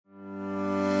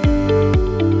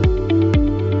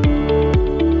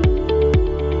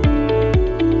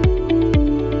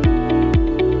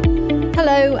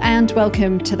Hello and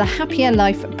welcome to the Happier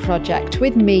Life Project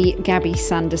with me, Gabby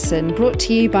Sanderson, brought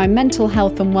to you by mental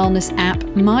health and wellness app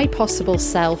My Possible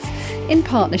Self in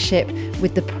partnership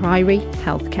with the Priory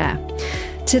Healthcare.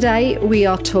 Today we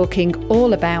are talking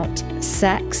all about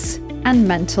sex and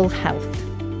mental health.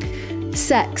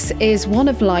 Sex is one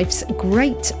of life's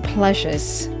great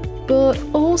pleasures, but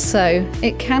also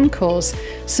it can cause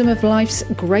some of life's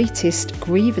greatest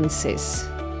grievances.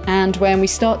 And when we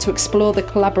start to explore the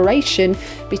collaboration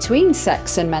between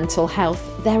sex and mental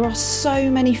health, there are so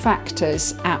many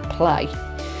factors at play.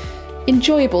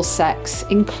 Enjoyable sex,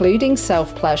 including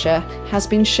self-pleasure, has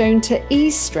been shown to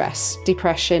ease stress,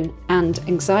 depression, and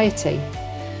anxiety.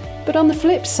 But on the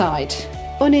flip side,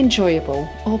 unenjoyable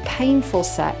or painful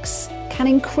sex can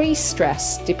increase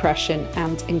stress, depression,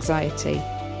 and anxiety.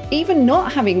 Even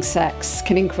not having sex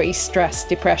can increase stress,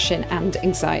 depression, and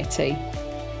anxiety.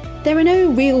 There are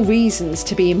no real reasons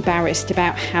to be embarrassed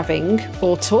about having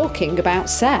or talking about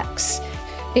sex.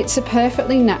 It's a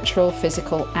perfectly natural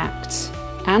physical act.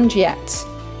 And yet,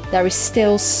 there is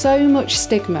still so much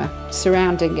stigma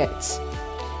surrounding it.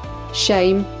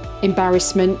 Shame,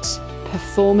 embarrassment,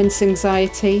 performance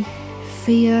anxiety,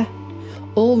 fear.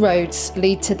 All roads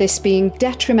lead to this being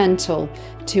detrimental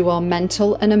to our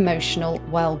mental and emotional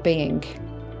well-being.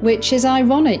 Which is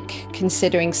ironic,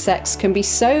 considering sex can be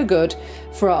so good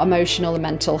for our emotional and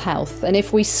mental health. And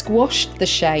if we squashed the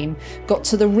shame, got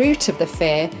to the root of the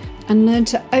fear, and learned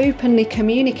to openly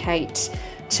communicate,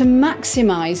 to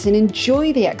maximise and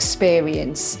enjoy the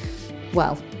experience,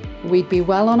 well, we'd be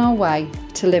well on our way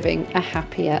to living a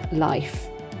happier life.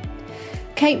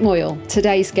 Kate Moyle,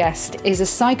 today's guest, is a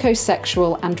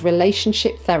psychosexual and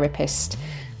relationship therapist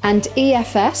and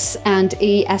EFS and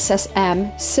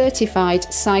ESSM certified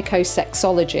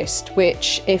psychosexologist,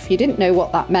 which, if you didn't know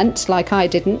what that meant, like I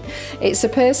didn't, it's a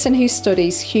person who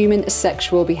studies human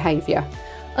sexual behaviour.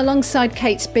 Alongside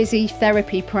Kate's busy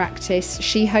therapy practice,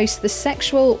 she hosts the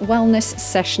Sexual Wellness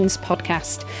Sessions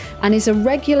podcast and is a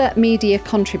regular media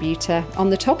contributor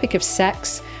on the topic of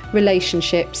sex,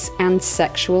 relationships, and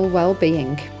sexual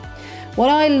well-being. What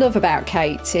I love about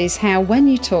Kate is how when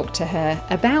you talk to her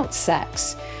about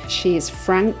sex, she is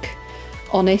frank,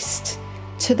 honest,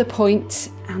 to the point,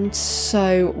 and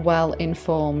so well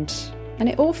informed. And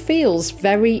it all feels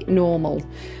very normal,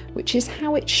 which is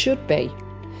how it should be.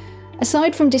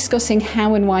 Aside from discussing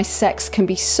how and why sex can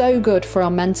be so good for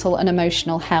our mental and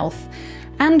emotional health,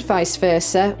 and vice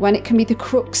versa, when it can be the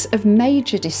crux of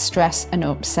major distress and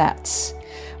upsets,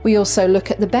 we also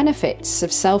look at the benefits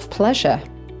of self-pleasure,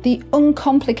 the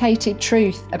uncomplicated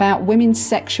truth about women's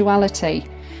sexuality,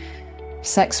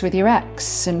 sex with your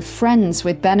ex and friends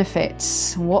with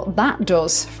benefits, what that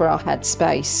does for our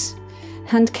headspace,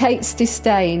 and Kate's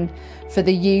disdain for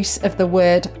the use of the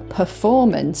word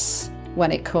performance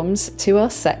when it comes to our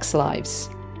sex lives.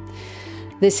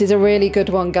 This is a really good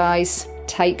one, guys.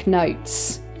 Take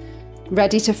notes.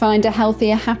 Ready to find a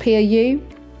healthier, happier you?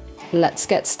 Let's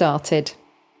get started.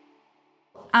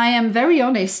 I am very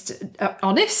honest.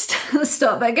 Let's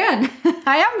start that again.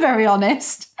 I am very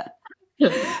honest,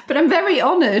 but I'm very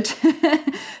honoured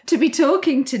to be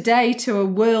talking today to a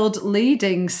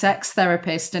world-leading sex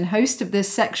therapist and host of the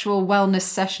Sexual Wellness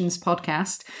Sessions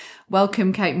podcast.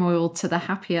 Welcome, Kate Moyle, to the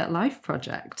Happier Life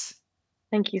Project.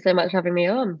 Thank you so much for having me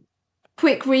on.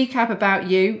 Quick recap about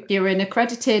you. You're an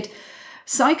accredited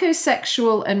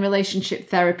psychosexual and relationship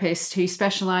therapist who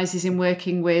specialises in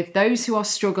working with those who are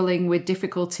struggling with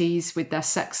difficulties with their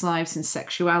sex lives and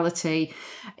sexuality,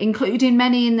 including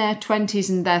many in their 20s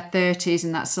and their 30s,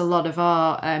 and that's a lot of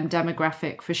our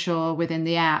demographic for sure within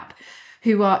the app,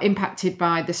 who are impacted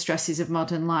by the stresses of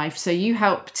modern life. So you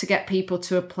help to get people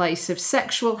to a place of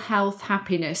sexual health,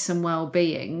 happiness and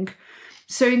well-being.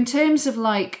 So in terms of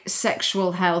like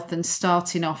sexual health and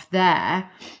starting off there,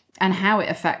 and how it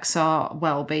affects our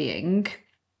well-being,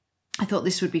 I thought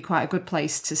this would be quite a good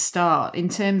place to start. In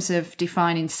terms of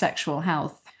defining sexual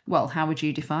health, well, how would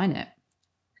you define it?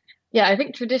 Yeah, I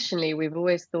think traditionally we've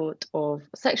always thought of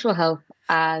sexual health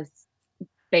as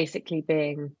basically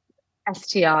being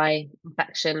STI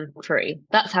infection free.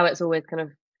 That's how it's always kind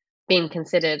of been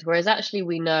considered. Whereas actually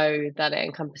we know that it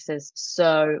encompasses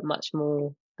so much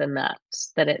more than that,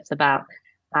 that it's about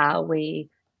how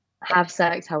we have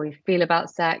sex, how we feel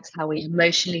about sex, how we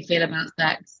emotionally feel about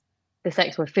sex, the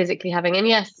sex we're physically having. And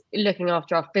yes, looking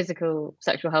after our physical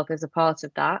sexual health is a part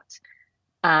of that.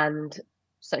 And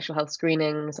sexual health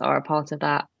screenings are a part of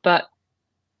that. But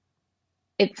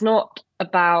it's not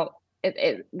about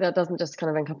that doesn't just kind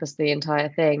of encompass the entire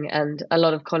thing. And a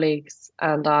lot of colleagues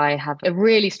and I have a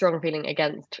really strong feeling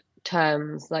against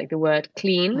terms like the word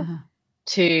clean Uh-huh.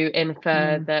 to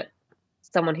infer that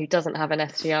someone who doesn't have an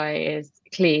STI is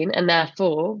clean, and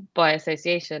therefore, by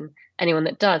association, anyone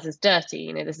that does is dirty.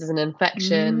 You know, this is an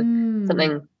infection,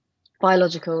 something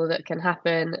biological that can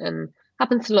happen and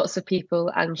happens to lots of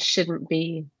people and shouldn't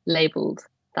be labeled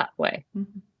that way.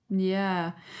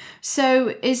 Yeah.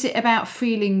 So is it about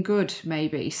feeling good,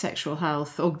 maybe, sexual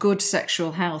health, or good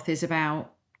sexual health is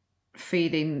about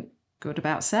feeling good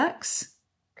about sex?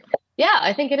 Yeah,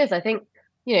 I think it is. I think,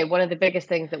 you know, one of the biggest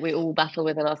things that we all battle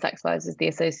with in our sex lives is the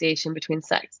association between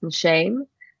sex and shame.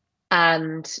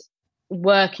 And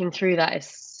working through that is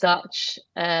such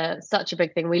a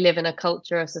big thing. We live in a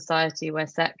culture, a society where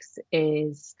sex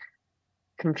is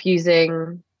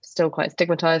confusing, still quite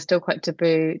stigmatized, still quite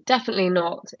taboo, definitely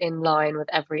not in line with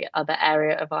every other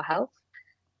area of our health.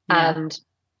 Yeah. And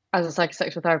as a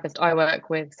psychosexual therapist, I work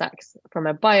with sex from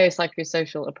a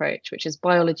biopsychosocial approach, which is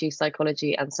biology,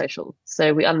 psychology, and social.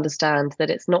 So we understand that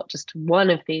it's not just one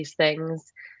of these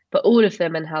things, but all of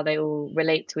them and how they all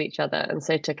relate to each other. And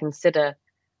so to consider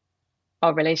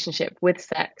our relationship with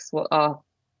sex, what our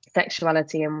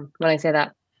sexuality, and when I say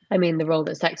that, I mean the role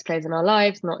that sex plays in our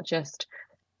lives, not just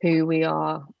who we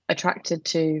are attracted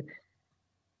to,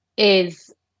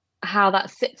 is how that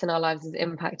sits in our lives is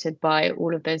impacted by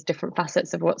all of those different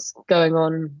facets of what's going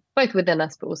on, both within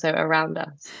us, but also around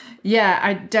us. Yeah,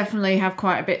 I definitely have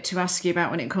quite a bit to ask you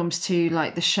about when it comes to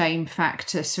like the shame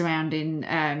factor surrounding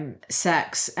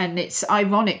sex. And it's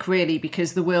ironic, really,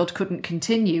 because the world couldn't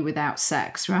continue without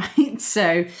sex, right?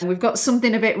 So we've got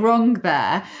something a bit wrong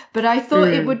there. But I thought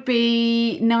it would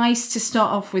be nice to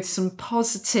start off with some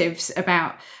positives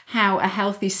about how a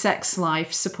healthy sex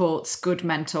life supports good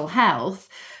mental health.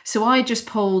 So I just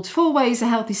pulled 4 ways a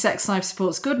healthy sex life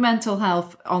supports good mental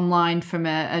health online from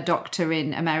a doctor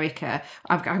in America.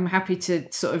 I'm happy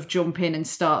to sort of jump in and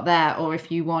start there, or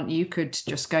if you want, you could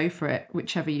just go for it,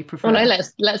 whichever you prefer. Well, no,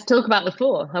 let's talk about the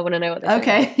 4. I want to know what they say.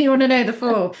 Okay, you want to know the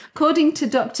 4. According to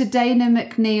Dr. Dana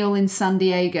McNeil in San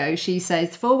Diego, she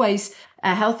says 4 ways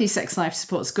a healthy sex life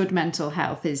supports good mental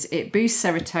health is it boosts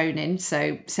serotonin.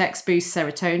 So sex boosts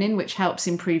serotonin, which helps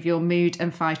improve your mood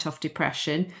and fight off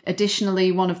depression.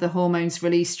 Additionally, one of the hormones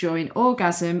released during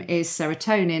orgasm is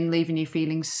serotonin, leaving you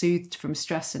feeling soothed from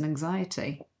stress and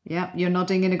anxiety. Yeah, you're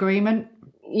nodding in agreement?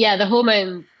 Yeah, the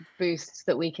hormone boosts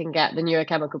that we can get, the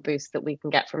neurochemical boosts that we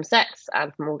can get from sex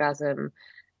and from orgasm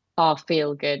are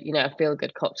feel good, you know, a feel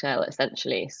good cocktail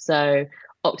essentially. So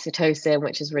oxytocin,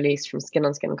 which is released from skin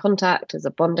on skin contact as a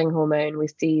bonding hormone, we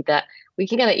see that we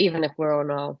can get it even if we're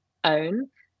on our own,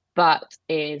 but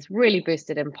is really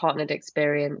boosted in partnered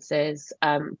experiences.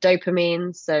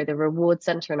 Dopamine, so the reward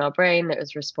center in our brain that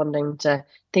is responding to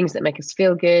things that make us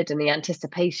feel good and the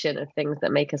anticipation of things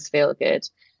that make us feel good.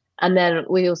 And then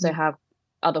we also have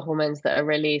other hormones that are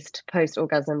released post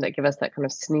orgasm that give us that kind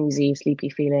of snoozy, sleepy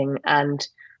feeling. And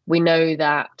we know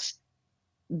that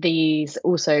these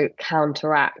also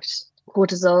counteract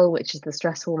cortisol, which is the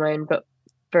stress hormone. But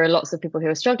for lots of people who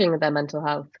are struggling with their mental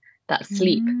health, that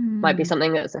sleep might be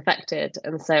something that's affected.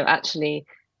 And so actually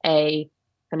a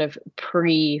kind of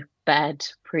pre-bed,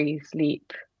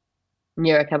 pre-sleep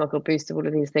neurochemical boost of all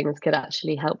of these things could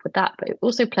actually help with that. But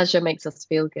also pleasure makes us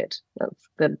feel good. That's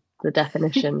the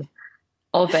definition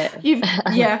of it.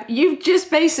 You've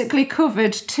just basically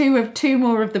covered two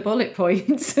more of the bullet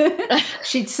points.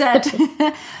 She'd said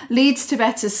leads to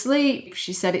better sleep.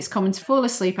 She said it's common to fall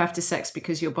asleep after sex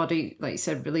because your body, like you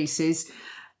said, releases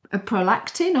a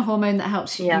prolactin, a hormone that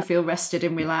helps you feel rested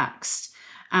and relaxed.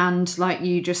 And like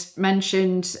you just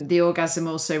mentioned, the orgasm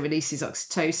also releases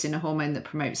oxytocin, a hormone that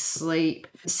promotes sleep.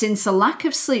 Since a lack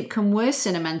of sleep can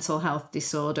worsen a mental health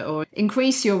disorder or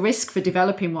increase your risk for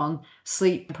developing one,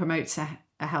 sleep promotes a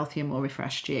healthier, more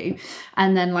refreshed you.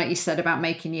 And then, like you said about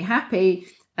making you happy,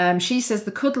 she says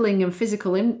the cuddling and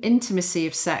physical intimacy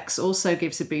of sex also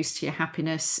gives a boost to your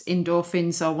happiness.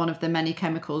 Endorphins are one of the many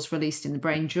chemicals released in the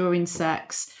brain during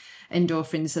sex.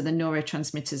 Endorphins are the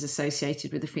neurotransmitters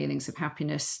associated with the feelings of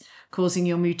happiness, causing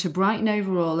your mood to brighten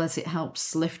overall as it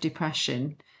helps lift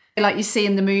depression. Like you see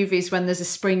in the movies when there's a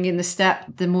spring in the step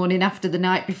the morning after the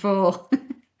night before.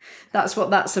 That's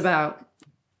what that's about.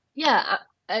 Yeah,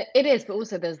 it is. But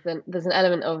also there's an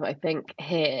element of, I think,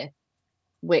 here,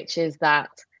 which is that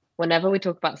whenever we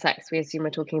talk about sex, we assume we're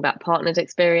talking about partnered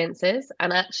experiences.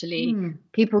 And actually,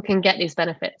 people can get these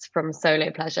benefits from solo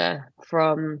pleasure,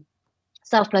 from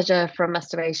self-pleasure, from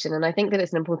masturbation. And I think that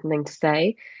it's an important thing to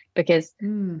say because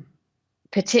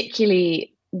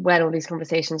particularly when all these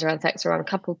conversations around sex are around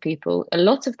coupled people, a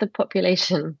lot of the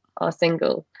population are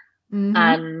single. Mm-hmm.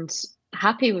 and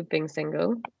happy with being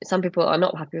single. Some people are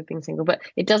not happy with being single, but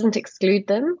it doesn't exclude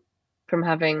them from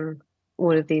having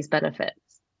all of these benefits.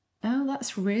 Oh,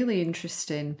 that's really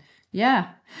interesting.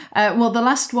 Yeah. Well, the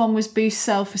last one was boost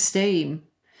self-esteem.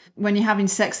 When you're having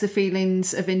sex, the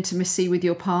feelings of intimacy with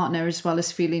your partner, as well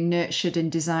as feeling nurtured and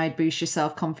desired, boost your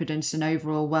self-confidence and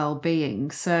overall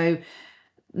well-being. So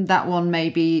that one,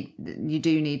 maybe you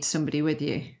do need somebody with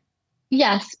you.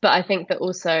 Yes, but I think that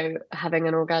also having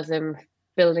an orgasm,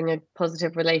 building a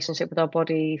positive relationship with our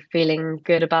body, feeling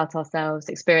good about ourselves,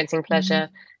 experiencing pleasure,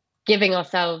 Mm-hmm. giving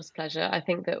ourselves pleasure, I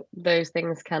think that those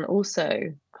things can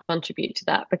also contribute to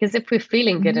that. Because if we're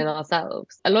feeling good in Mm-hmm.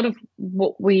 ourselves, a lot of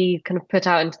what we kind of put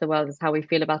out into the world is how we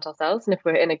feel about ourselves. And if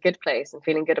we're in a good place and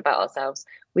feeling good about ourselves,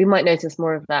 we might notice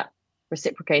more of that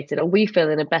reciprocated, or we feel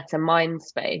in a better mind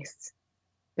space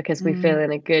because we feel Mm.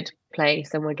 in a good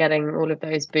place and we're getting all of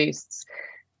those boosts.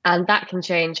 And that can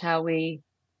change how we,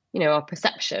 our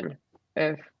perception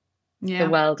of the Yeah.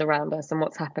 world around us and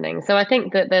what's happening. So I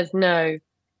think that there's no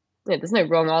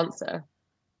wrong answer.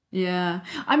 Yeah.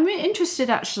 I'm really interested,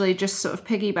 actually, just sort of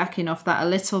piggybacking off that a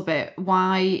little bit.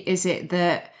 Why is it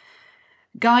that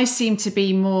guys seem to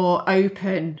be more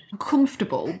open,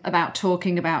 comfortable about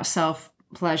talking about self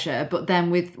pleasure, but then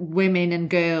with women and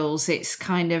girls, it's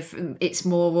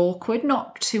more awkward?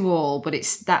 Not to all, but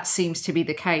that seems to be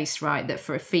the case, right? That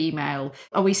for a female,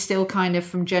 are we still kind of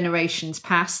from generations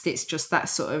past? It's just that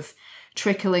sort of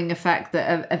trickling effect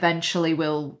that eventually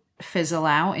will fizzle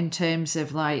out in terms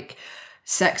of like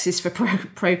sex is for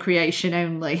procreation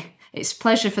only. It's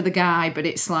pleasure for the guy, but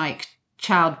it's like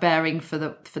childbearing for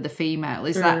the female.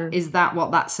 Is that Mm. is that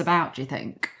what that's about, do you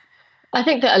think? I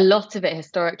think that a lot of it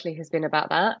historically has been about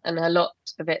that, and a lot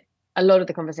of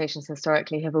the conversations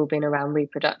historically have all been around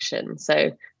reproduction.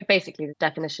 So basically, the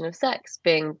definition of sex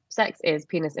is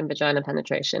penis and vagina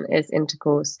penetration, is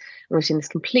intercourse, and we've seen this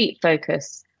complete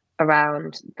focus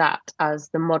around that as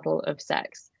the model of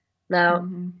sex. Now,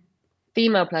 Mm-hmm.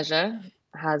 female pleasure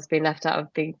has been left out of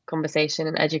the conversation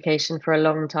and education for a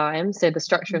long time. So the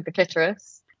structure of the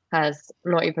clitoris has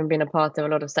not even been a part of a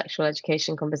lot of sexual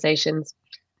education conversations.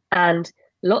 And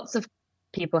lots of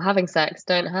people having sex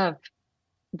don't have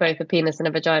both a penis and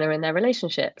a vagina in their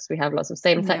relationships. We have lots of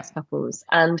same Yeah. sex couples.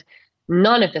 And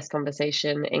none of this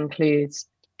conversation includes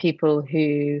people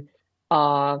who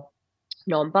are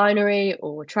non binary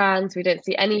or trans. We don't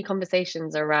see any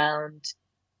conversations around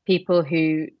people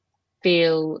who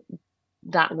feel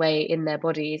that way in their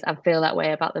bodies and feel that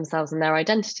way about themselves and their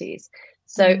identities.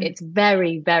 So Mm. it's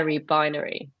very, very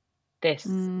binary, this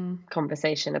Mm.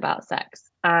 conversation about sex.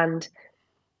 And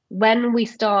when we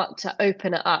start to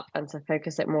open it up and to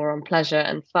focus it more on pleasure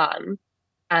and fun,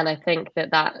 and I think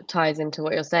that that ties into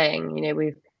what you're saying,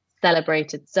 we've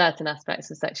celebrated certain aspects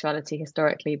of sexuality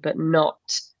historically, but not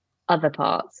other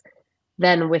parts,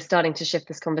 then we're starting to shift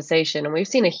this conversation. And we've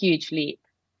seen a huge leap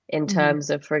in Mm. terms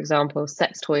of, for example,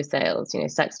 sex toy sales.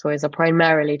 Sex toys are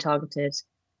primarily targeted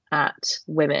at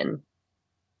women.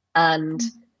 And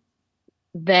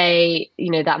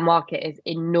that market is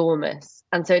enormous.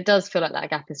 And so it does feel like that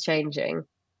gap is changing.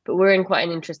 But we're in quite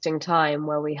an interesting time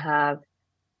where we have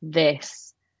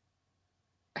this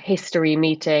history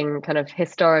meeting kind of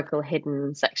historical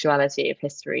hidden sexuality of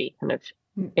history kind of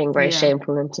being very Yeah.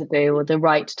 shameful and taboo, or the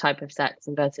right type of sex,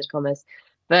 inverted commas,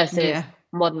 versus Yeah.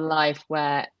 modern life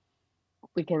where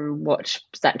we can watch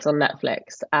sex on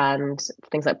Netflix and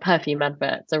things like perfume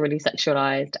adverts are really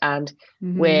sexualized, and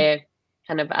Mm-hmm. we're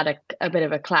kind of at a bit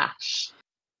of a clash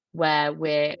where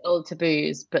we're old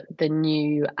taboos but the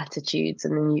new attitudes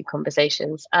and the new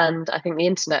conversations, and I think the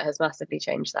internet has massively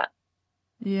changed that.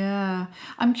 Yeah.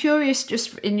 I'm curious,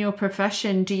 just in your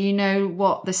profession, do you know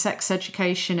what the sex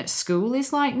education at school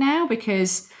is like now?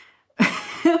 Because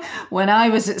when I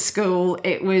was at school,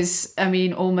 it was, I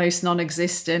mean, almost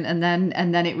non-existent, and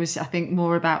then it was, I think,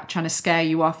 more about trying to scare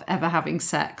you off ever having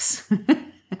sex.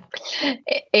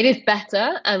 It is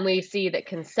better, and we see that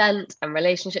consent and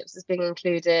relationships is being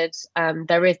included.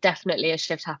 There is definitely a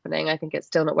shift happening. I think it's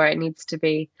still not where it needs to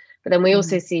be, but then we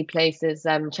also Mm. see places,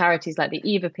 charities like the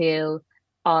Eve Appeal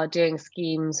are doing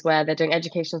schemes where they're doing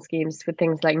educational schemes for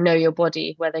things like Know Your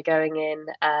Body, where they're going in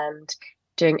and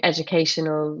doing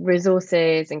educational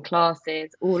resources and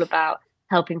classes all about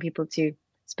helping people to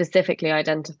specifically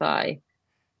identify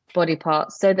body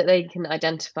parts so that they can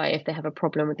identify if they have a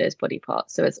problem with those body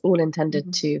parts. So it's all intended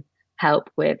Mhm. to help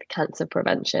with cancer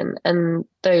prevention. And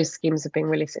those schemes have been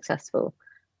really successful.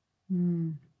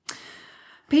 Mm.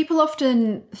 People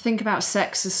often think about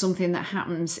sex as something that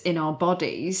happens in our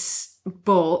bodies,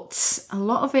 but a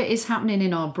lot of it is happening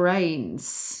in our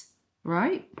brains,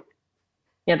 right?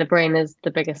 Yeah, the brain is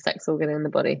the biggest sex organ in the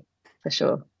body. for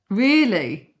sure.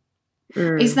 Really?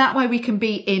 Is Mm. that why we can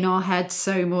be in our head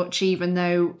so much, even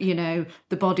though,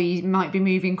 the body might be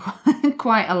moving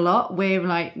quite a lot? We're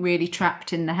like really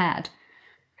trapped in the head.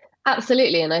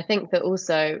 Absolutely. And I think that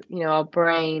also, our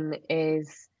brain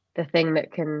is the thing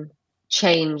that can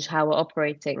change how we're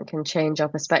operating, can change our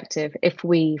perspective. If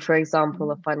we, for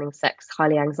example, are finding sex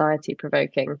highly anxiety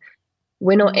provoking,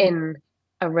 we're not Mm. in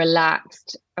a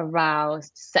relaxed,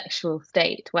 aroused sexual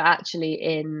state. We're actually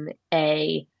in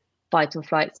a fight or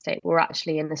flight state. We're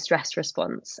actually in a stress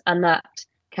response. And that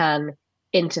can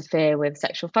interfere with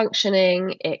sexual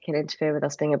functioning. It can interfere with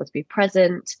us being able to be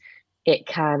present. It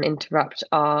can interrupt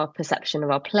our perception of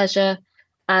our pleasure.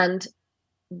 And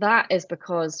that is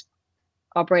because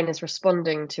our brain is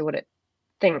responding to what it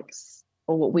thinks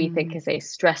or what we think Mm. is a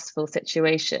stressful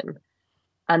situation.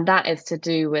 And that is to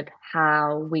do with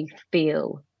how we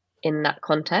feel in that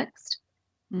context.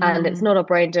 And it's Mm. not our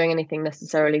brain doing anything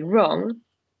necessarily wrong,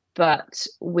 but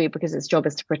because its job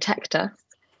is to protect us,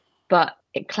 but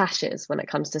it clashes when it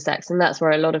comes to sex. And that's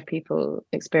where a lot of people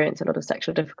experience a lot of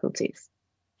sexual difficulties.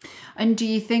 And do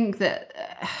you think that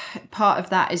part of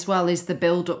that as well is the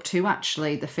build up to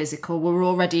actually the physical? We're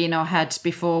already in our heads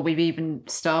before we've even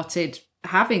started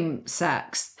having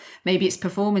sex. Maybe it's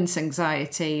performance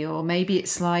anxiety, or maybe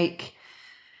it's like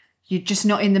you're just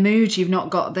not in the mood. You've not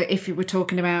got if you were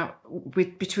talking about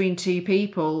between two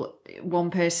people, one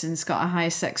person's got a higher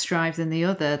sex drive than the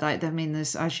other. Like, I mean,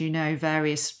 there's, as you know,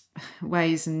 various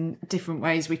ways and different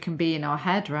ways we can be in our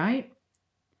head, right?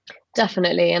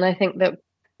 Definitely. And I think that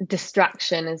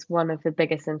distraction is one of the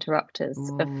biggest interrupters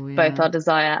of Oh, both yeah. our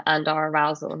desire and our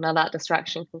arousal. Now, that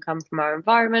distraction can come from our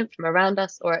environment, from around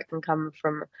us, or it can come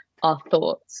from our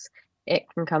thoughts. It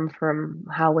can come from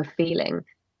how we're feeling.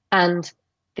 And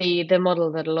the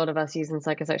model that a lot of us use in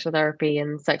psychosexual therapy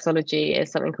and sexology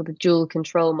is something called the dual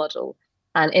control model.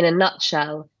 And in a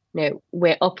nutshell,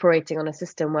 we're operating on a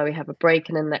system where we have a brake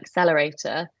and an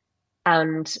accelerator.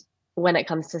 And when it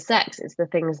comes to sex, it's the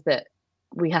things that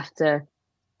we have to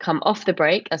come off the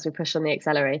brake as we push on the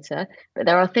accelerator. But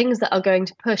there are things that are going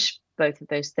to push both of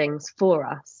those things for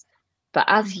us. But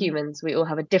as Mm-hmm. humans, we all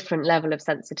have a different level of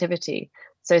sensitivity.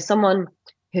 So someone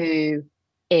who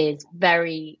is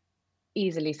very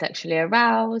easily sexually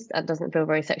aroused and doesn't feel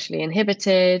very sexually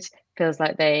inhibited, feels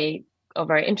like they are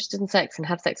very interested in sex and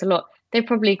have sex a lot, they've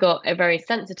probably got a very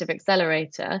sensitive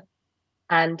accelerator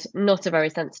and not a very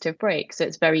sensitive brake. So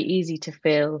it's very easy to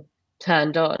feel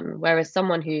turned on. Whereas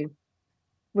someone who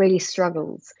really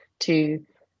struggles to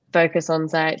focus on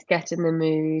sex, get in the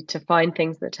mood, to find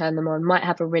things that turn them on, might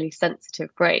have a really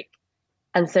sensitive brake.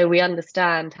 And so we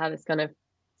understand how this kind of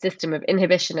system of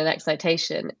inhibition and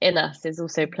excitation in us is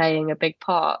also playing a big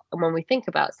part. And when we think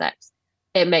about sex,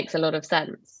 it makes a lot of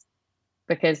sense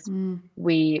because Mm.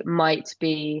 we might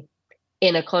be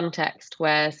in a context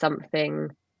where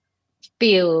something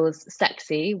feels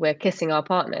sexy, we're kissing our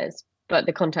partners, but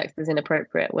the context is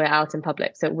inappropriate. We're out in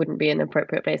public, so it wouldn't be an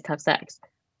appropriate place to have sex.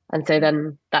 And so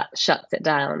then that shuts it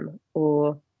down.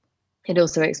 Or it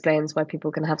also explains why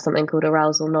people can have something called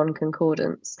arousal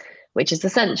non-concordance, which is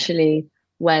essentially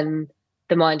when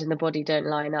the mind and the body don't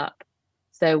line up.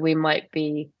 So we might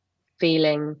be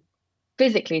feeling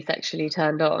physically sexually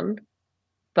turned on,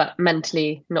 but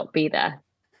mentally not be there.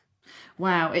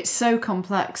 Wow, it's so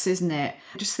complex, isn't it?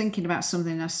 Just thinking about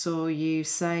something I saw you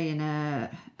say in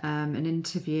an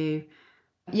interview.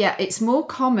 Yeah, it's more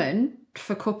common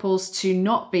for couples to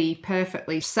not be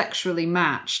perfectly sexually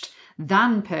matched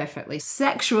than perfectly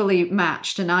sexually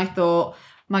matched. And I thought,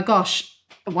 my gosh,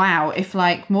 wow, if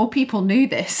like more people knew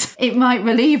this, it might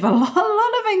relieve a lot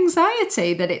of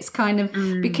anxiety that it's kind of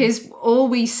Mm. because all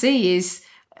we see is,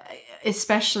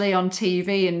 especially on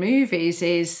TV and movies,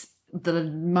 is the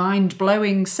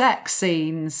mind-blowing sex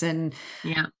scenes. And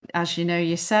Yeah. as you know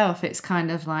yourself, it's kind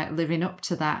of like living up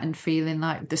to that and feeling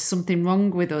like there's something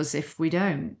wrong with us if we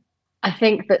don't. I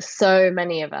think that so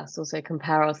many of us also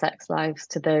compare our sex lives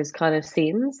to those kind of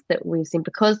scenes that we've seen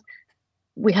because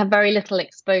we have very little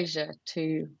exposure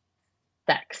to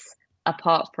sex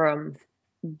apart from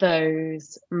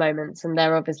those moments. And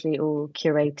they're obviously all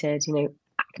curated, Yeah.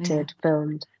 acted,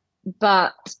 filmed.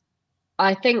 But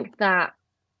I think that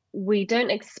we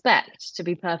don't expect to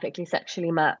be perfectly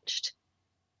sexually matched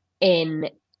in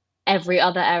every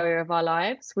other area of our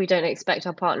lives. We don't expect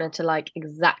our partner to like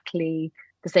exactly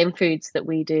the same foods that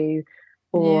we do,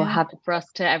 or Yeah. have for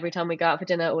us to every time we go out for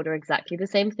dinner order exactly the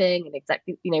same thing and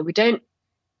exactly, we don't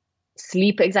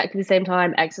sleep at exactly the same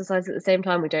time, exercise at the same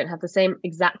time. We don't have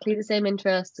exactly the same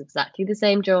interests, exactly the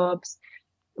same jobs,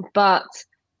 but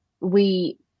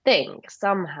we think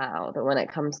somehow that when it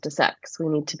comes to sex, we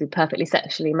need to be perfectly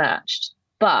sexually matched.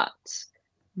 but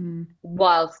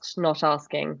whilst not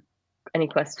asking any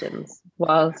questions,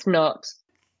 whilst not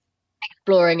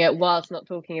exploring it, whilst not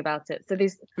talking about it. So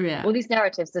all these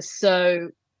narratives are so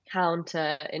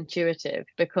counterintuitive,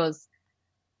 because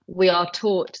we are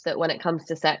taught that when it comes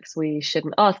to sex, we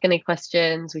shouldn't ask any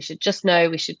questions. We should just know,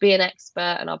 we should be an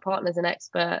expert, and our partner's an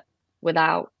expert,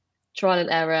 without trial and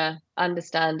error,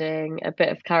 understanding, a bit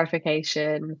of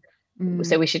clarification.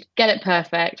 So we should get it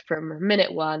perfect from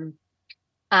minute one.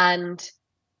 And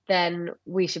then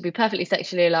we should be perfectly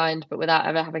sexually aligned, but without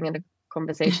ever having a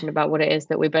conversation about what it is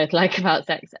that we both like about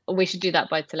sex. We should do that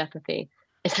by telepathy,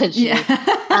 essentially. Yeah.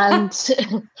 And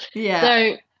yeah.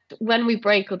 so when we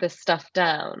break all this stuff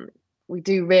down, we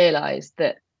do realize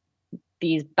that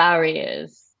these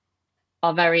barriers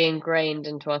are very ingrained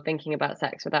into our thinking about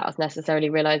sex without us necessarily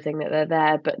realizing that they're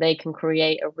there, but they can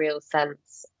create a real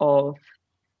sense of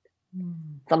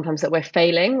sometimes that we're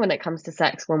failing when it comes to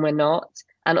sex when we're not,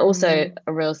 and also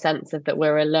a real sense of that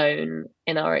we're alone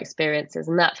in our experiences.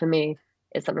 And that, for me,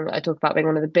 is something that I talk about being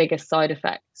one of the biggest side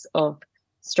effects of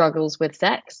struggles with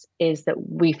sex, is that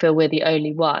we feel we're the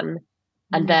only one,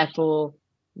 and therefore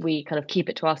we kind of keep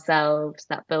it to ourselves.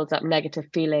 That builds up negative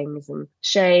feelings and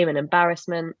shame and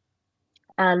embarrassment,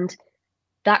 and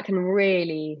that can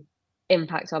really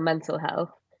impact our mental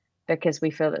health, because we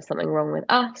feel that something wrong with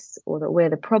us, or that we're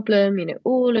the problem,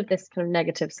 all of this kind of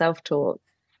negative self-talk,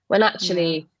 when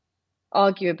actually,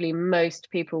 arguably, most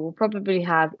people will probably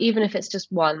have, even if it's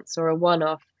just once or a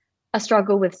one-off, a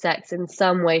struggle with sex in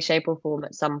some way, shape or form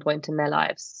at some point in their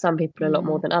lives. Some people a lot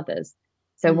more than others.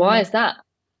 So why is that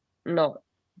not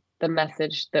the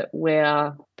message that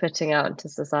we're putting out into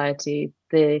society?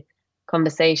 The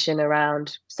conversation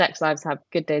around sex lives have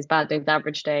good days, bad days,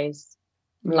 average days,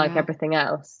 like everything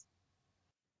else.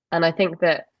 And I think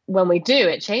that when we do,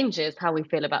 it changes how we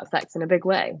feel about sex in a big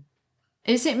way.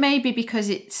 Is it maybe because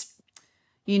it's,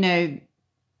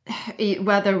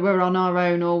 whether we're on our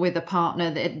own or with a partner,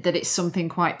 that it's something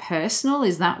quite personal?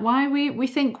 Is that why we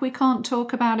think we can't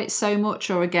talk about it so much?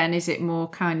 Or again, is it more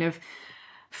kind of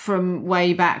from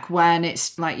way back when,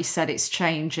 it's like you said, it's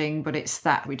changing, but it's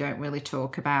that we don't really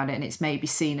talk about it, and it's maybe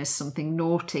seen as something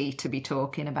naughty to be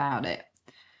talking about it?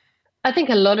 I think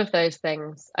a lot of those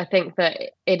things. I think that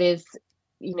it is,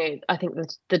 I think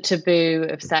the taboo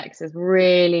of sex is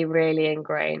really, really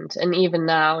ingrained. And even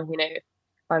now, if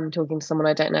I'm talking to someone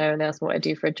I don't know and they ask me what I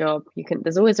do for a job,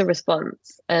 there's always a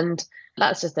response. And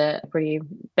that's just a pretty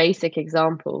basic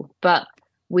example. But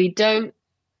we don't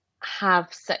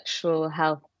have sexual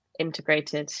health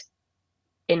integrated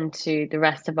into the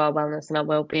rest of our wellness and our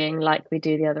well-being like we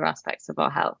do the other aspects of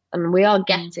our health. And we are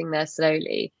getting there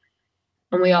slowly.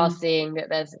 And we are seeing that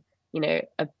there's,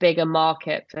 a bigger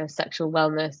market for sexual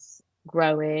wellness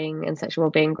growing and sexual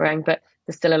well-being growing, but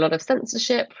there's still a lot of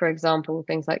censorship. For example,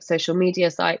 things like social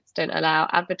media sites don't allow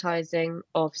advertising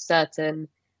of certain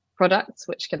products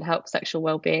which can help sexual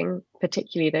well-being,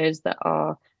 particularly those that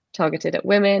are targeted at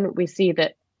women. We see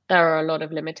that there are a lot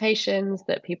of limitations,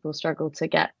 that people struggle to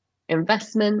get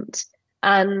investment,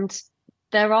 and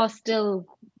there are still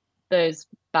those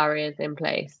barriers in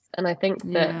place. And I think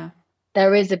that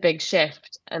there is a big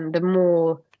shift, and the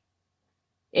more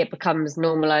it becomes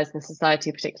normalized in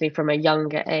society, particularly from a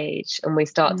younger age, and we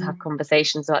start to have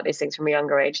conversations about these things from a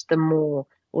younger age, the more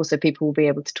also people will be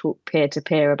able to talk peer to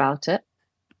peer about it.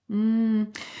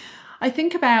 I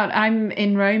think about, I'm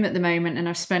in Rome at the moment, and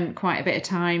I've spent quite a bit of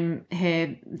time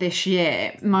here this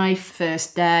year. My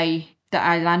first day that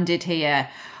I landed here,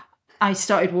 I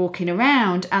started walking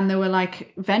around, and there were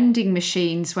like vending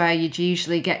machines where you'd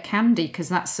usually get candy, because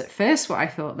that's at first what I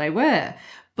thought they were.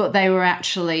 But they were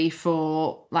actually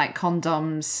for like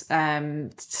condoms,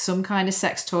 some kind of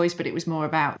sex toys, but it was more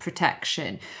about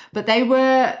protection. But they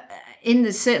were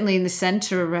certainly in the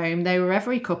centre of Rome. They were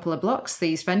every couple of blocks,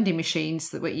 these vending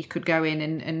machines that you could go in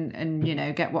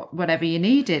and get whatever you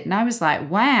needed. And I was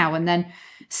like, wow. And then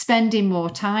spending more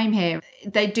time here,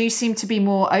 they do seem to be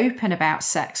more open about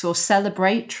sex, or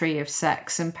celebratory of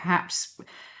sex, and perhaps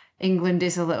England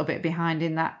is a little bit behind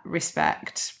in that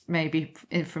respect, maybe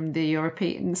from the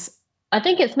Europeans. I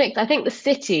think it's mixed. I think the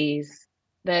cities,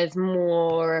 there's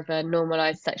more of a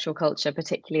normalized sexual culture,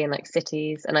 particularly in like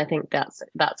cities, and I think that's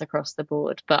across the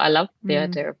board. But I love the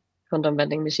idea of condom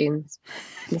vending machines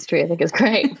in the street. I think it's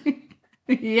great.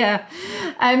 Yeah.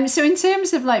 So in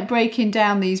terms of like breaking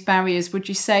down these barriers, would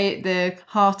you say at the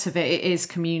heart of it is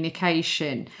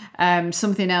communication?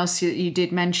 Something else you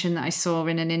did mention that I saw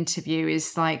in an interview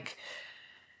is like,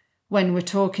 when we're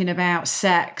talking about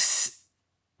sex,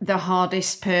 the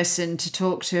hardest person to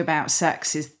talk to about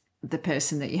sex is the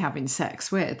person that you're having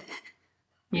sex with,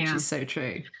 which is so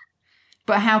true.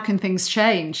 But how can things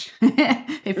change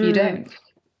if you don't?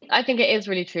 I think it is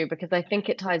really true, because I think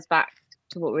it ties back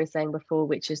to what we were saying before,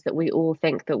 which is that we all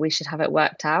think that we should have it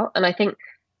worked out. And I think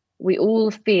we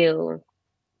all feel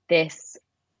this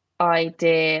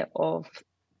idea of,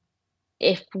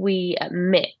 if we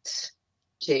admit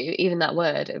to, even that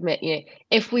word, admit,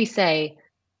 if we say,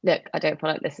 look, I don't feel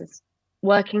like this is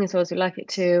working as well as we like it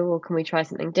to, or can we try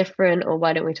something different, or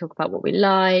why don't we talk about what we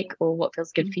like, or what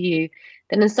feels good for you,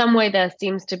 then in some way there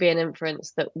seems to be an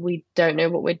inference that we don't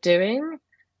know what we're doing.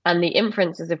 And the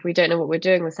inference is, if we don't know what we're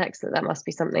doing with sex, that must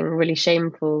be something really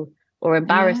shameful or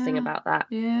embarrassing about that.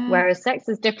 Whereas sex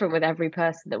is different with every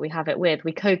person that we have it with.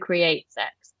 We co-create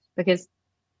sex, because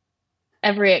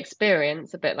every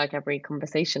experience, a bit like every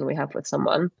conversation we have with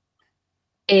someone,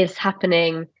 is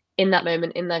happening in that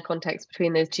moment, in that context,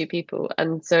 between those two people.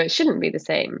 And so it shouldn't be the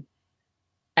same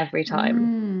every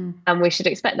time. And we should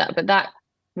expect that. But that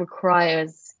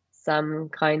requires some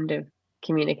kind of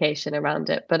communication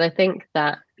around it. But I think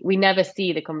that we never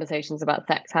see the conversations about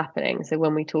sex happening. So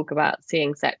when we talk about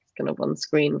seeing sex kind of on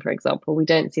screen, for example, we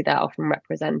don't see that often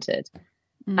represented.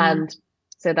 And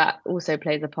so that also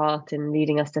plays a part in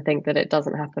leading us to think that it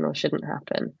doesn't happen or shouldn't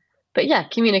happen. But yeah,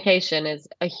 communication is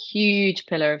a huge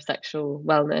pillar of sexual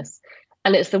wellness.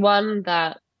 And it's the one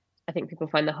that I think people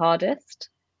find the hardest.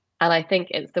 And I think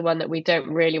it's the one that we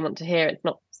don't really want to hear. It's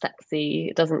not sexy.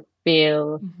 It doesn't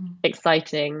feel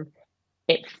exciting.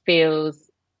 It feels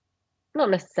not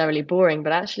necessarily boring,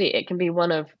 but actually it can be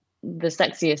one of the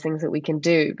sexiest things that we can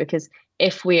do, because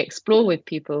if we explore with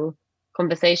people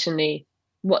conversationally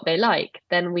what they like,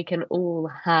 then we can all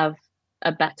have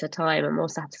a better time, a more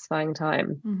satisfying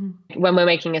time. When we're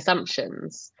making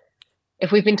assumptions,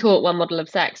 if we've been taught one model of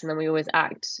sex and then we always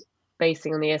act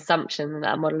basing on the assumption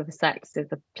that model of sex is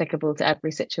applicable to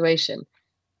every situation,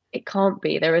 it can't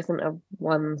be. There isn't a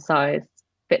one size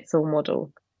fits all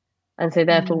model. And so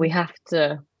therefore we have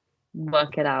to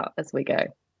work it out as we go.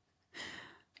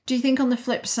 Do you think on the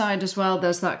flip side as well,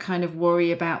 there's that kind of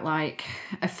worry about like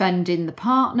offending the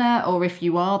partner, or if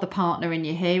you are the partner and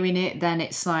you're hearing it, then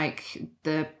it's like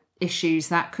the issues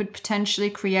that could potentially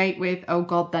create with, oh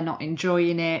God, they're not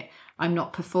enjoying it, I'm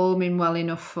not performing well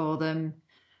enough for them.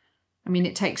 I mean,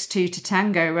 it takes two to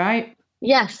tango, right?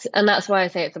 Yes, and that's why I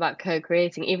say it's about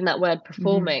co-creating. Even that word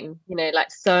performing,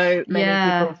 like so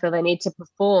many people feel they need to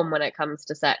perform when it comes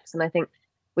to sex. And I think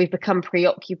we've become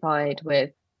preoccupied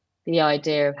with the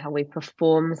idea of how we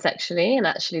perform sexually, and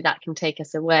actually that can take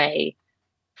us away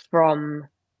from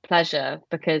pleasure,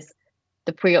 because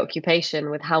the preoccupation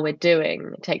with how we're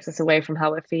doing takes us away from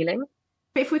how we're feeling.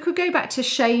 If we could go back to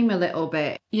shame a little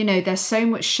bit, there's so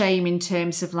much shame in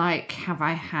terms of like, have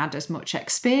I had as much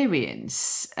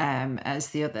experience as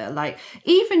the other? Like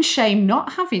even shame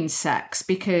not having sex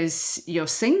because you're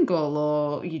single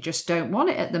or you just don't want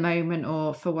it at the moment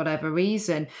or for whatever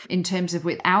reason. In terms of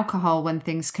with alcohol, when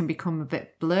things can become a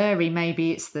bit blurry,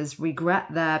 maybe there's regret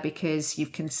there because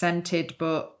you've consented,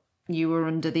 but you were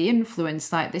under the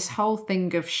influence, like this whole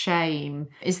thing of shame.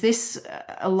 Is this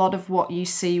a lot of what you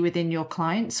see within your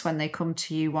clients when they come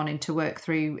to you wanting to work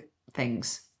through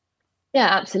things? Yeah,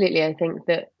 absolutely. I think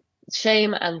that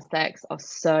shame and sex are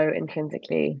so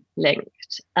intrinsically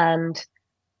linked. And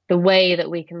the way that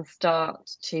we can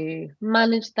start to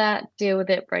manage that, deal with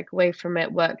it, break away from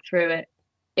it, work through it,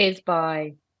 is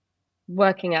by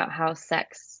working out how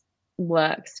sex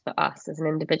works for us as an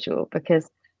individual, because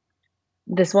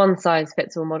this one size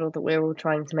fits all model that we're all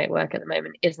trying to make work at the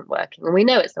moment isn't working. And we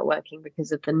know it's not working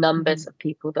because of the numbers of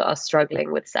people that are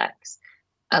struggling with sex,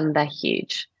 and they're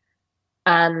huge.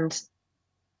 And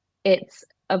it's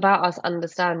about us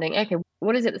understanding, okay,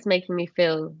 what is it that's making me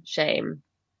feel shame?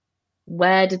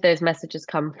 Where did those messages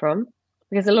come from?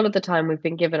 Because a lot of the time we've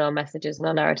been given our messages and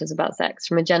our narratives about sex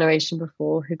from a generation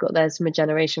before, who got theirs from a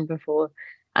generation before,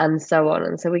 and so on.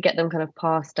 And so we get them kind of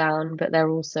passed down, but they're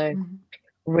also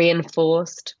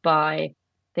reinforced by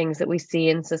things that we see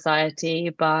in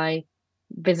society, by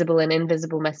visible and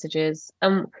invisible messages.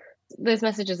 Those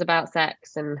messages about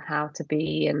sex and how to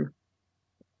be, and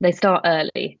they start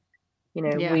early.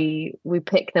 We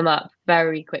pick them up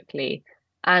very quickly.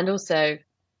 And also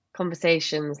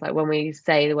conversations, like when we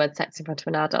say the word sex in front of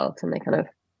an adult and they kind of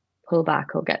pull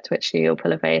back or get twitchy or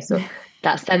pull a face, or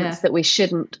that sense that we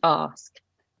shouldn't ask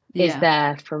is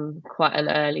there from quite an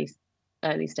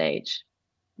early stage.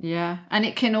 Yeah. And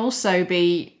it can also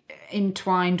be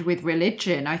entwined with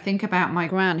religion. I think about my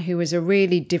gran, who was a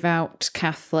really devout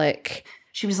Catholic.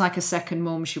 She was like a second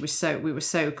mum. We were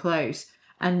so close,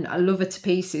 and I love her to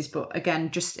pieces. But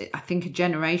again, just I think a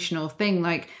generational thing.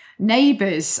 Like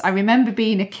neighbours. I remember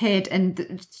being a kid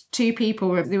and two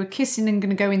people they were kissing and going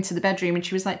to go into the bedroom, and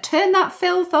she was like, turn that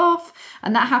filth off.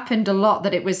 And that happened a lot,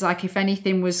 that it was like if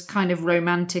anything was kind of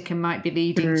romantic and might be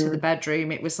leading to the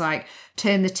bedroom, it was like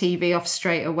turn the TV off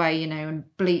straight away, you know, and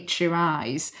bleach your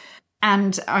eyes.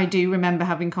 And I do remember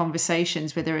having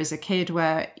conversations with her as a kid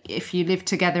where if you lived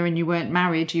together and you weren't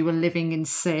married, you were living in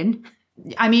sin.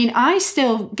 I mean, I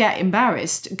still get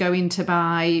embarrassed going to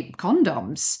buy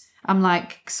condoms. I'm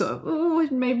like, sort of, oh,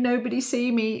 maybe nobody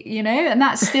see me, you know? And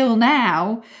that's still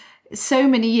now, so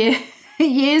many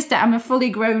years that I'm a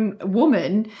fully grown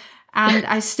woman, and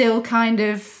I still kind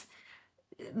of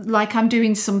like I'm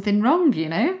doing something wrong, you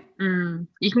know?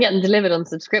 You can get them delivered on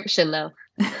subscription now.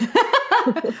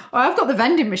 Well, I've got the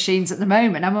vending machines at the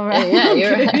moment. I'm all right. Yeah,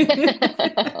 you're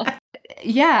right.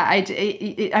 Yeah,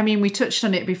 I mean, we touched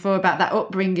on it before about that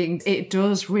upbringing. It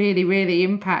does really, really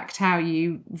impact how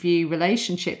you view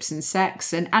relationships and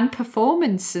sex and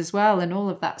performance as well, and all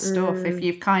of that stuff, if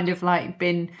you've kind of like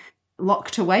been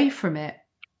locked away from it.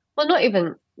 Well, not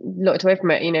even locked away from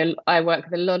it. You know, I work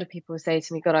with a lot of people who say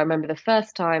to me, God, I remember the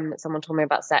first time that someone told me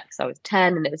about sex. I was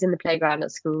 10 and it was in the playground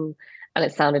at school and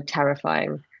it sounded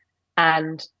terrifying.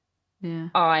 And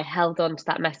I held on to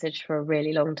that message for a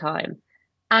really long time.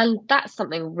 And that's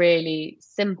something really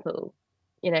simple,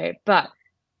 you know, but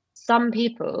some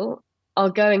people are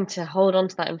going to hold on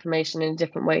to that information in a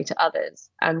different way to others.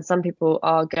 And some people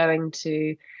are going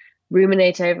to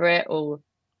ruminate over it or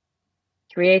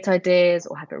create ideas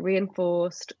or have it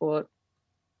reinforced or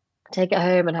take it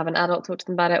home and have an adult talk to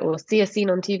them about it or see a scene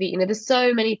on TV. You know, there's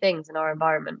so many things in our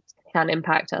environment that can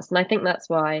impact us. And I think that's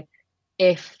why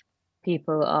if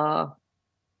people are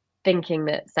thinking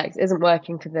that sex isn't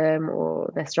working for them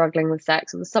or they're struggling with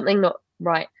sex or there's something not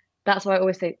right, that's why I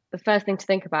always say the first thing to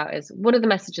think about is what are the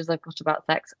messages I've got about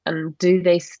sex and do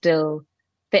they still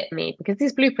fit me? Because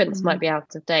these blueprints might be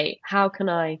out of date. How can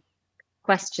I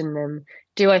question them?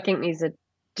 Do I think these are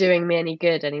doing me any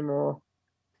good anymore?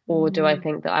 Or do I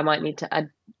think that I might need to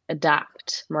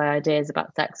adapt my ideas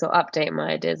about sex or update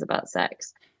my ideas about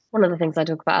sex? One of the things I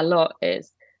talk about a lot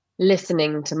is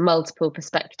listening to multiple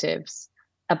perspectives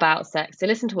about sex. So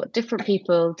listen to what different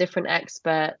people, different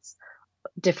experts,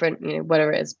 different, you know,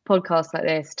 whether it is podcasts like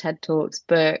this, TED Talks,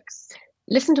 books,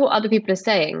 listen to what other people are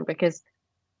saying, because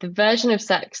the version of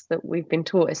sex that we've been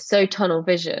taught is so tunnel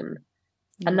vision.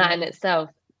 And that in itself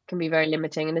can be very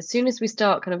limiting. And as soon as we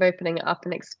start kind of opening it up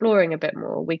and exploring a bit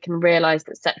more, we can realize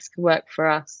that sex can work for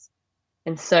us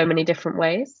in so many different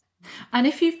ways. And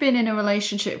if you've been in a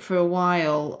relationship for a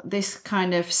while, this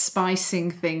kind of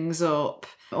spicing things up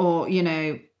or, you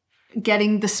know,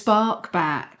 getting the spark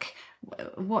back,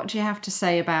 what do you have to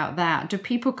say about that? Do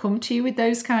people come to you with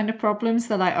those kind of problems?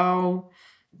 They're like, oh,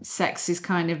 sex is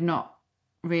kind of not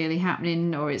really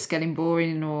happening, or it's getting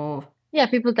boring, or... Yeah,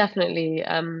 people definitely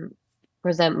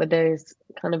present with those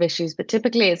kind of issues, but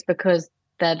typically it's because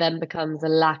there then becomes a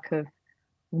lack of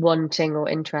wanting or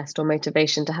interest or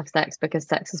motivation to have sex because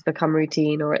sex has become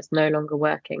routine or it's no longer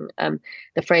working.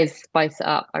 The phrase spice it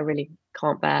up, I really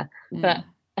can't bear. But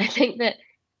I think that,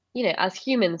 you know, as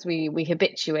humans, we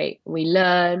habituate, we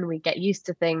learn, we get used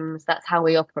to things. That's how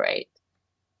we operate.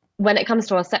 When it comes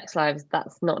to our sex lives,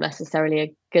 that's not necessarily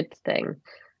a good thing.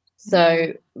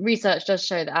 So research does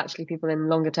show that actually people in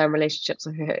longer term relationships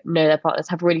who know their partners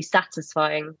have really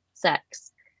satisfying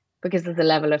sex because there's a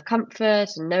level of comfort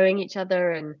and knowing each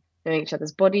other and knowing each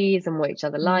other's bodies and what each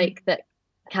other like that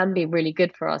can be really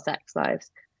good for our sex lives.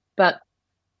 But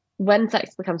when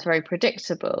sex becomes very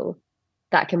predictable,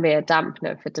 that can be a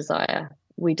dampener for desire.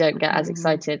 We don't get as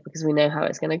excited because we know how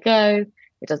it's going to go.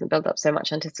 It doesn't build up so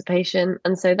much anticipation.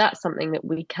 And so that's something that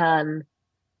we can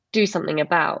do something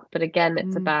about. But again,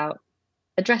 it's about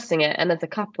addressing it. And as a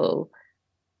couple,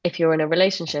 if you're in a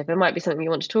relationship, it might be something you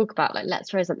want to talk about, like, let's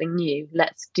try something new,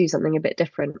 let's do something a bit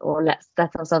different, or let's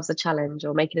set ourselves a challenge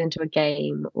or make it into a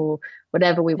game or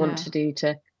whatever we want to do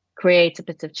to create a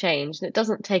bit of change. And it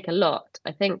doesn't take a lot.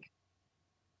 I think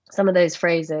some of those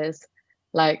phrases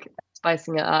like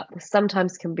spicing it up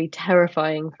sometimes can be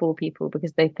terrifying for people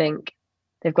because they think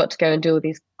they've got to go and do all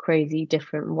these crazy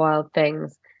different wild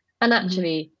things. And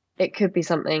actually it could be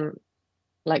something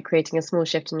like creating a small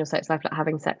shift in your sex life, like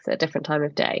having sex at a different time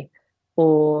of day,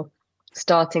 or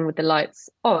starting with the lights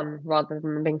on rather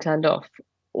than being turned off,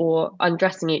 or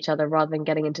undressing each other rather than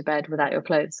getting into bed without your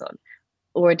clothes on,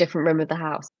 or a different room of the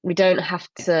house. We don't have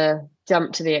to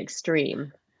jump to the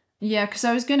extreme. Yeah, because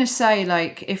I was going to say,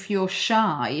 like, if you're a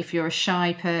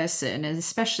shy person, and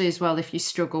especially as well if you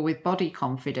struggle with body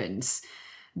confidence,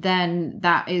 then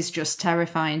that is just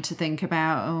terrifying to think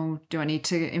about. Oh, do I need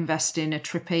to invest in a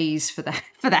trapeze for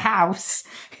the house,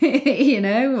 or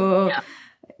Yeah.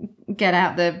 get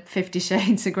out the 50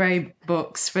 Shades of Grey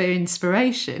books for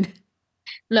inspiration?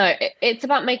 No, it's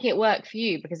about making it work for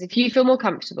you, because if you feel more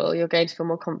comfortable, you're going to feel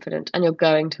more confident and you're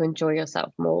going to enjoy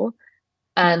yourself more. Mm.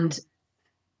 And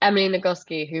Emily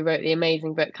Nagoski, who wrote the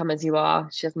amazing book Come As You Are,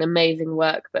 she has an amazing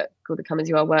workbook called the Come As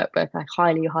You Are workbook. I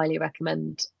highly, highly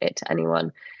recommend it to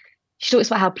anyone. She talks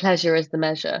about how pleasure is the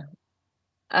measure.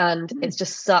 And Mm. it's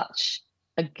just such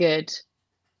a good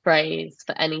phrase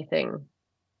for anything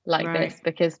like Right. this,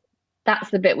 because that's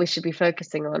the bit we should be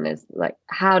focusing on, is like,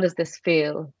 how does this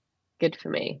feel good for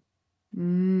me?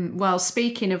 Well,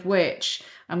 speaking of which,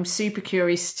 I'm super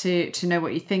curious to know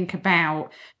what you think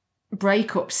about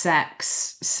breakup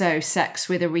sex, so sex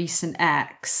with a recent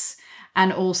ex,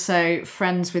 and also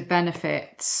friends with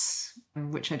benefits,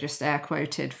 which I just air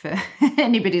quoted for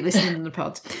anybody listening on the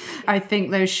pod. I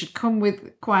think those should come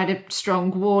with quite a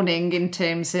strong warning in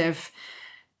terms of,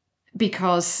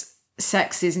 because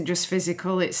sex isn't just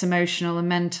physical, it's emotional and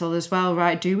mental as well,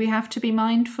 right? Do we have to be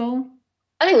mindful?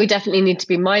 I think we definitely need to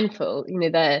be mindful.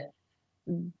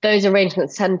 Those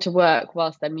arrangements tend to work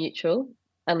whilst they're mutual.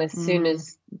 And as soon Mm,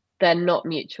 as they're not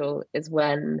mutual is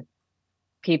when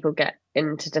people get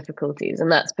into difficulties.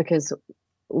 And that's because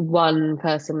one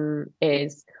person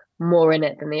is more in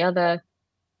it than the other,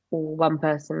 or one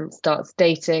person starts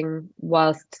dating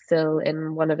whilst still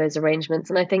in one of those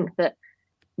arrangements. And I think that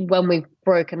when we've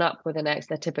broken up with an ex,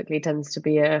 there typically tends to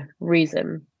be a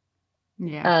reason.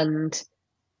 yeah. And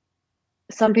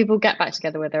some people get back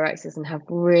together with their exes and have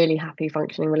really happy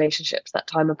functioning relationships that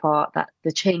time apart, that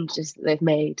the changes that they've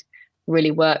made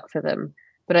really work for them.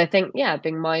 But I think, yeah,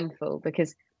 being mindful,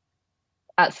 because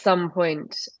at some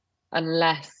point,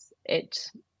 unless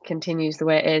it continues the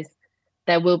way it is,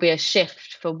 there will be a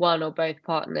shift for one or both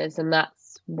partners, and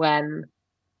that's when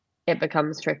it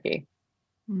becomes tricky.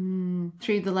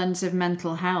 Through the lens of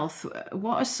mental health,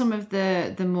 what are some of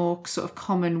the more sort of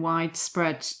common,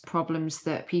 widespread problems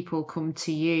that people come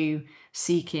to you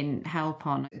seeking help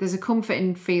on? There's a comfort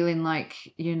in feeling like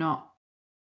you're not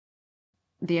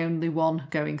the only one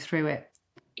going through it.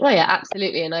 Oh, yeah,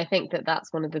 absolutely. And I think that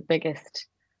that's one of the biggest,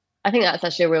 I think that's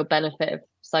actually a real benefit of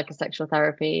psychosexual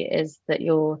therapy, is that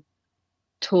you're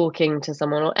talking to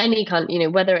someone, or any kind,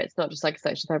 whether it's not just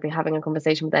psychosexual therapy, having a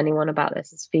conversation with anyone about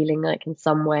this is feeling like in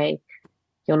some way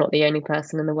you're not the only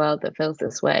person in the world that feels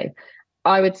this way.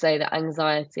 I would say that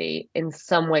anxiety in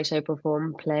some way, shape, or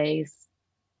form plays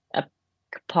a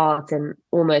part in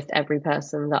almost every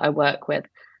person that I work with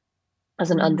as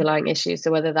an Mm. underlying issue.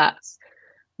 So whether that's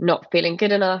not feeling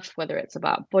good enough, whether it's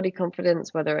about body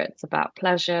confidence, whether it's about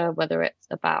pleasure, whether it's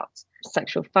about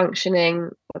sexual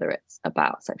functioning, whether it's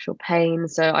about sexual pain.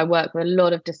 So I work with a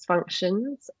lot of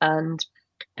dysfunctions and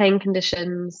pain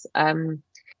conditions,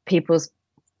 people's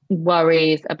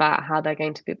worries about how they're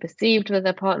going to be perceived with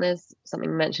their partners,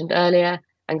 something mentioned earlier,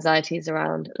 anxieties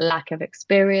around lack of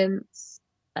experience.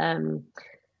 Um,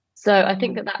 so I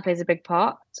think that that plays a big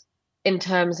part. In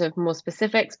terms of more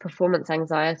specifics, performance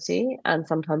anxiety and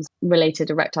sometimes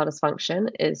related erectile dysfunction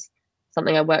is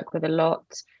something I work with a lot.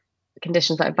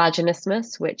 Conditions like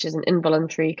vaginismus, which is an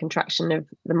involuntary contraction of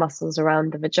the muscles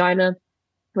around the vagina,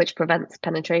 which prevents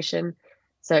penetration.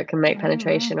 So it can make Oh, wow.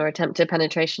 penetration or attempted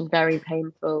penetration very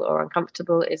painful or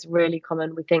uncomfortable, is really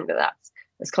common. We think that that's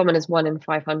as common as 1 in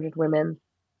 500 women.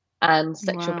 And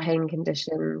sexual Wow. pain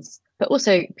conditions, but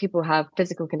also people have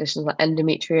physical conditions like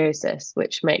endometriosis,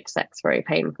 which makes sex very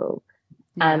painful.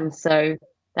 Yeah. And so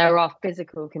there are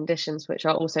physical conditions which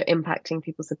are also impacting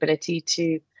people's ability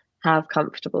to have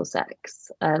comfortable sex.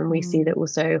 And we see that Mm.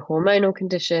 also hormonal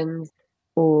conditions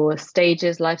or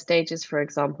stages, life stages, for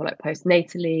example, like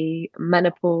postnatally,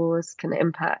 menopause can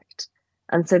impact.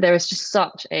 And so there is just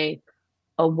such a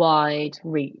wide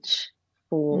reach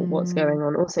for what's going Mm.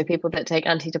 on. Also, people that take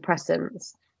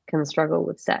antidepressants can struggle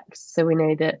with sex. So we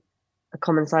know that a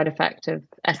common side effect of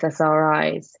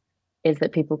SSRIs is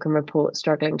that people can report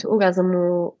struggling to orgasm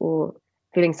more, or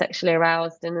feeling sexually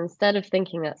aroused. And instead of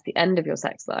thinking that's the end of your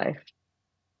sex life,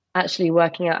 actually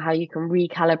working out how you can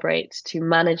recalibrate to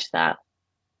manage that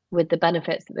with the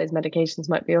benefits that those medications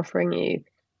might be offering you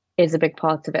is a big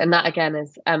part of it. And that again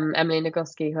is Emily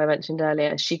Nagoski, who I mentioned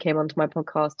earlier. She came onto my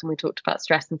podcast and we talked about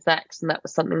stress and sex, and that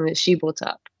was something that she brought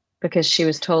up because she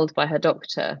was told by her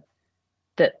doctor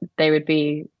that they would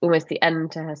be almost the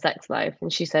end to her sex life.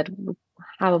 And she said,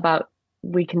 how about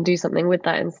we can do something with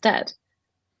that instead?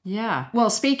 Yeah.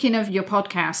 Well, speaking of your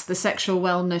podcast, the Sexual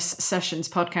Wellness Sessions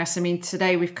podcast, I mean,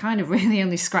 today we've kind of really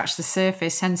only scratched the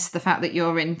surface, hence the fact that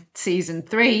you're in season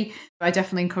 3. I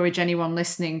definitely encourage anyone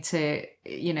listening to,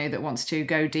 that wants to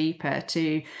go deeper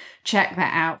to check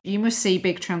that out. You must see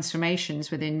big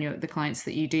transformations within the clients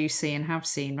that you do see and have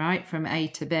seen, right? From A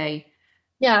to B.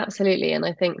 Yeah, absolutely. And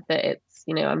I think that it's,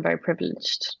 I'm very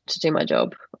privileged to do my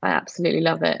job. I absolutely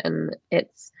love it. And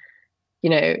it's,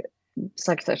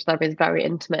 psychosexual therapy is very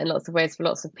intimate in lots of ways for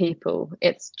lots of people.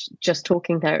 It's just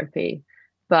talking therapy.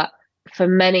 But for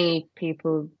many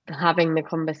people, having the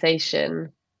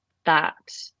conversation that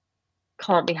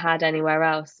can't be had anywhere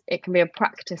else, it can be a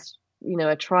practice,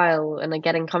 a trial and a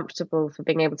getting comfortable for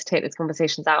being able to take those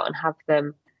conversations out and have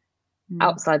them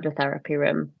outside the therapy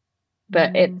room.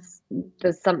 But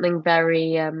there's something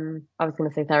very, I was going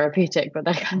to say therapeutic, but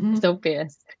that it's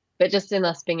obvious. But just in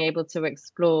us being able to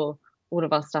explore all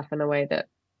of our stuff in a way that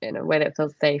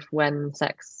feels safe when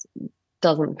sex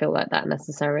doesn't feel like that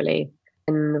necessarily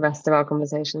in the rest of our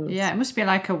conversations. Yeah, it must be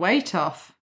like a weight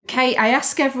off. Kate, I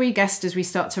ask every guest as we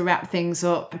start to wrap things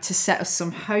up to set us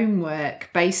some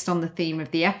homework based on the theme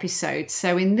of the episode.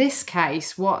 So in this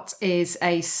case, what is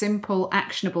a simple,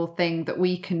 actionable thing that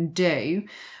we can do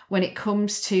when it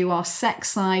comes to our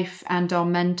sex life and our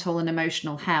mental and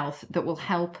emotional health that will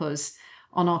help us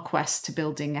on our quest to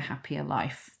building a happier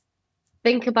life?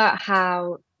 Think about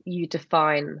how you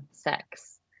define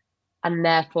sex and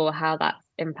therefore how that's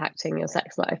impacting your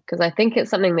sex life. Because I think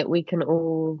it's something that we can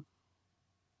all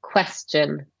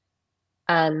question.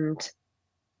 And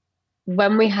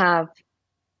when we have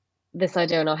this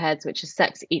idea in our heads, which is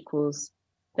sex equals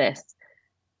this,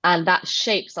 and that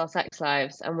shapes our sex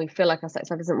lives, and we feel like our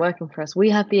sex life isn't working for us, we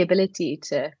have the ability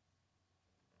to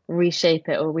reshape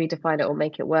it or redefine it or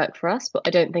make it work for us. But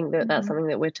I don't think that that's something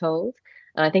that we're told.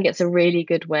 And I think it's a really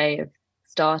good way of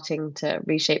starting to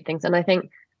reshape things. And I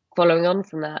think following on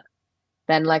from that,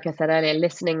 then, like I said earlier,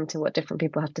 listening to what different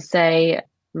people have to say,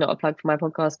 not a plug for my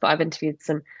podcast, but I've interviewed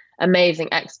some amazing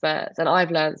experts and I've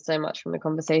learned so much from the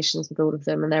conversations with all of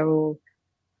them. And they're all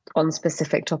on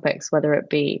specific topics, whether it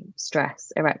be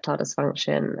stress, erectile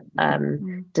dysfunction,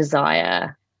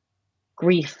 desire,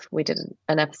 grief, we did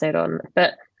an episode on.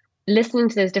 But listening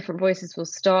to those different voices will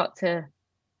start to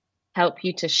help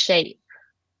you to shape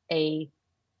a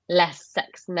less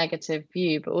sex negative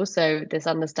view, but also this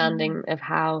understanding of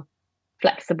how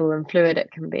flexible and fluid it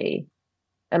can be.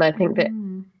 And I think that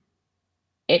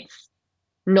it's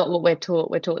not what we're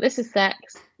taught. We're taught this is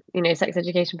sex, sex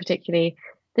education particularly.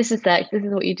 This is sex. This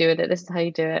is what you do with it. This is how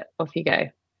you do it. Off you go.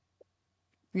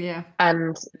 Yeah.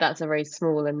 And that's a very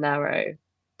small and narrow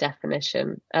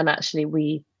definition. And actually,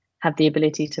 we have the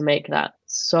ability to make that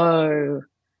so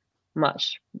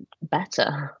much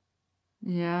better.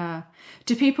 Yeah.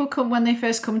 Do people come when they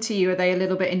first come to you? Are they a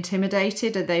little bit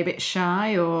intimidated? Are they a bit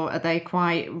shy, or are they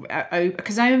quite open?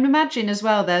 Because I imagine as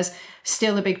well, there's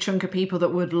still a big chunk of people that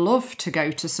would love to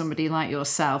go to somebody like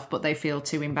yourself, but they feel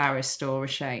too embarrassed or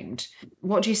ashamed.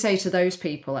 What do you say to those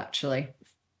people, actually?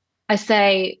 I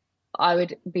say I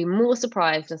would be more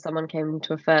surprised if someone came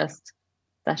to a first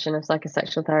session of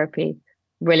psychosexual therapy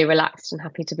really relaxed and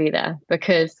happy to be there,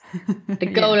 because the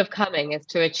goal of coming is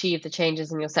to achieve the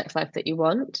changes in your sex life that you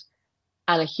want.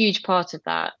 And a huge part of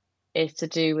that is to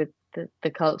do with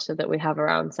the culture that we have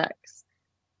around sex.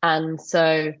 And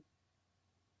so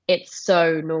it's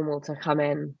so normal to come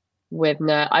in with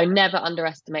no. I never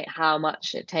underestimate how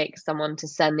much it takes someone to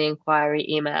send the inquiry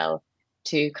email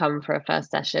to come for a first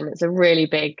session. It's a really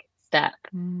big step,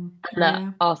 and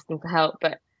that asking for help.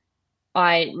 But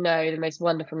I know the most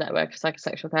wonderful network of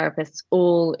psychosexual therapists,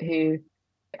 all who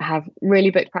have really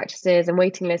booked practices and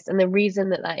waiting lists. And the reason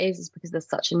that is because there's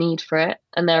such a need for it.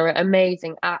 And there are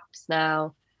amazing apps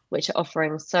now which are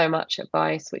offering so much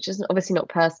advice, which is obviously not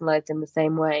personalized in the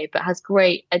same way, but has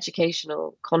great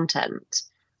educational content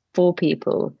for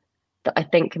people that I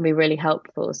think can be really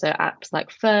helpful. So apps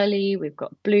like Furly, we've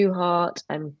got Blue Heart,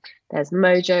 and there's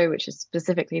Mojo, which is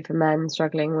specifically for men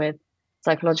struggling with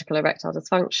psychological erectile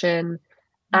dysfunction.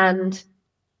 And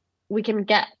we can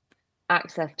get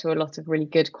access to a lot of really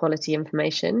good quality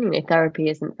information. Therapy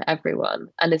isn't for everyone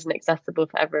and isn't accessible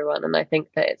for everyone. And I think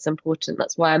that it's important.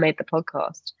 That's why I made the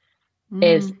podcast.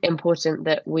 Is important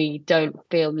that we don't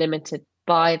feel limited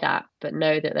by that, but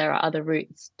know that there are other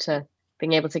routes to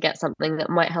being able to get something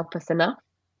that might help us enough.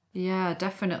 Yeah,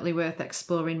 definitely worth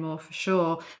exploring more for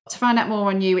sure. To find out more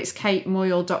on you, it's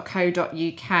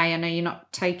katemoyle.co.uk. I know you're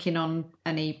not taking on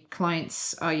any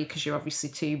clients, are you? Because you're obviously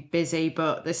too busy,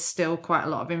 but there's still quite a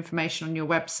lot of information on your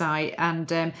website.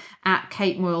 And at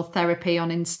Kate Moyle Therapy on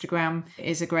Instagram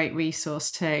is a great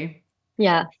resource too.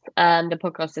 Yes, and the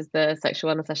podcast is the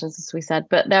sexual wellness sessions, as we said.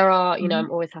 But there are, Hmm.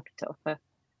 I'm always happy to offer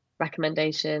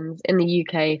recommendations. In the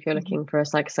UK, if you're looking for a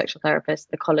psychosexual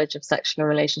therapist, the College of Sexual and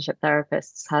Relationship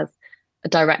Therapists has a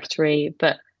directory,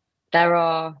 but there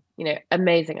are,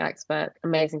 amazing experts,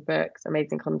 amazing books,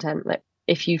 amazing content. Like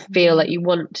if you feel like you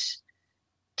want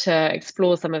to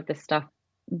explore some of this stuff,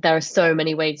 there are so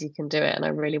many ways you can do it. And I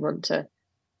really want to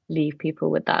leave people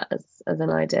with that as an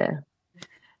idea.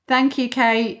 Thank you,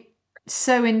 Kate.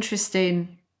 So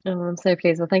interesting. Oh, I'm so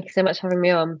pleased. Well, thank you so much for having me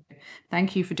on.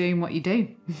 Thank you for doing what you do.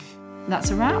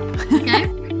 That's a wrap. Okay,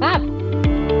 fab.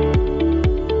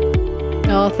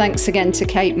 Oh, thanks again to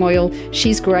Kate Moyle.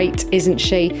 She's great, isn't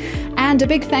she? And a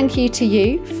big thank you to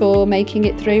you for making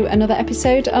it through another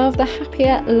episode of the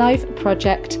Happier Life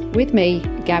Project with me,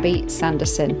 Gabby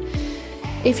Sanderson.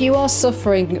 If you are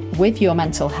suffering with your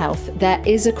mental health, there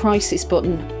is a crisis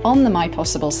button on the My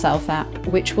Possible Self app,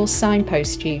 which will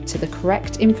signpost you to the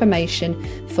correct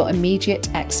information for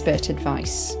immediate expert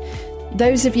advice.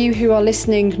 Those of you who are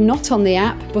listening not on the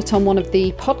app, but on one of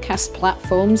the podcast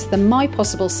platforms, the My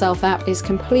Possible Self app is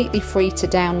completely free to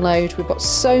download. We've got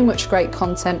so much great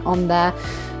content on there,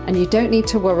 and you don't need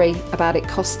to worry about it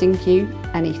costing you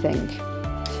anything.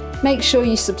 Make sure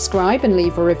you subscribe and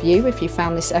leave a review if you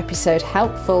found this episode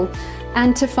helpful.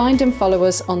 And to find and follow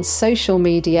us on social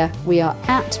media, we are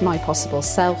at My Possible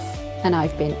Self, and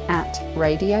I've been at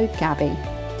Radio Gabby.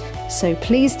 So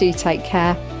please do take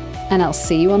care, and I'll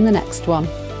see you on the next one.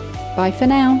 Bye for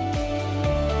now.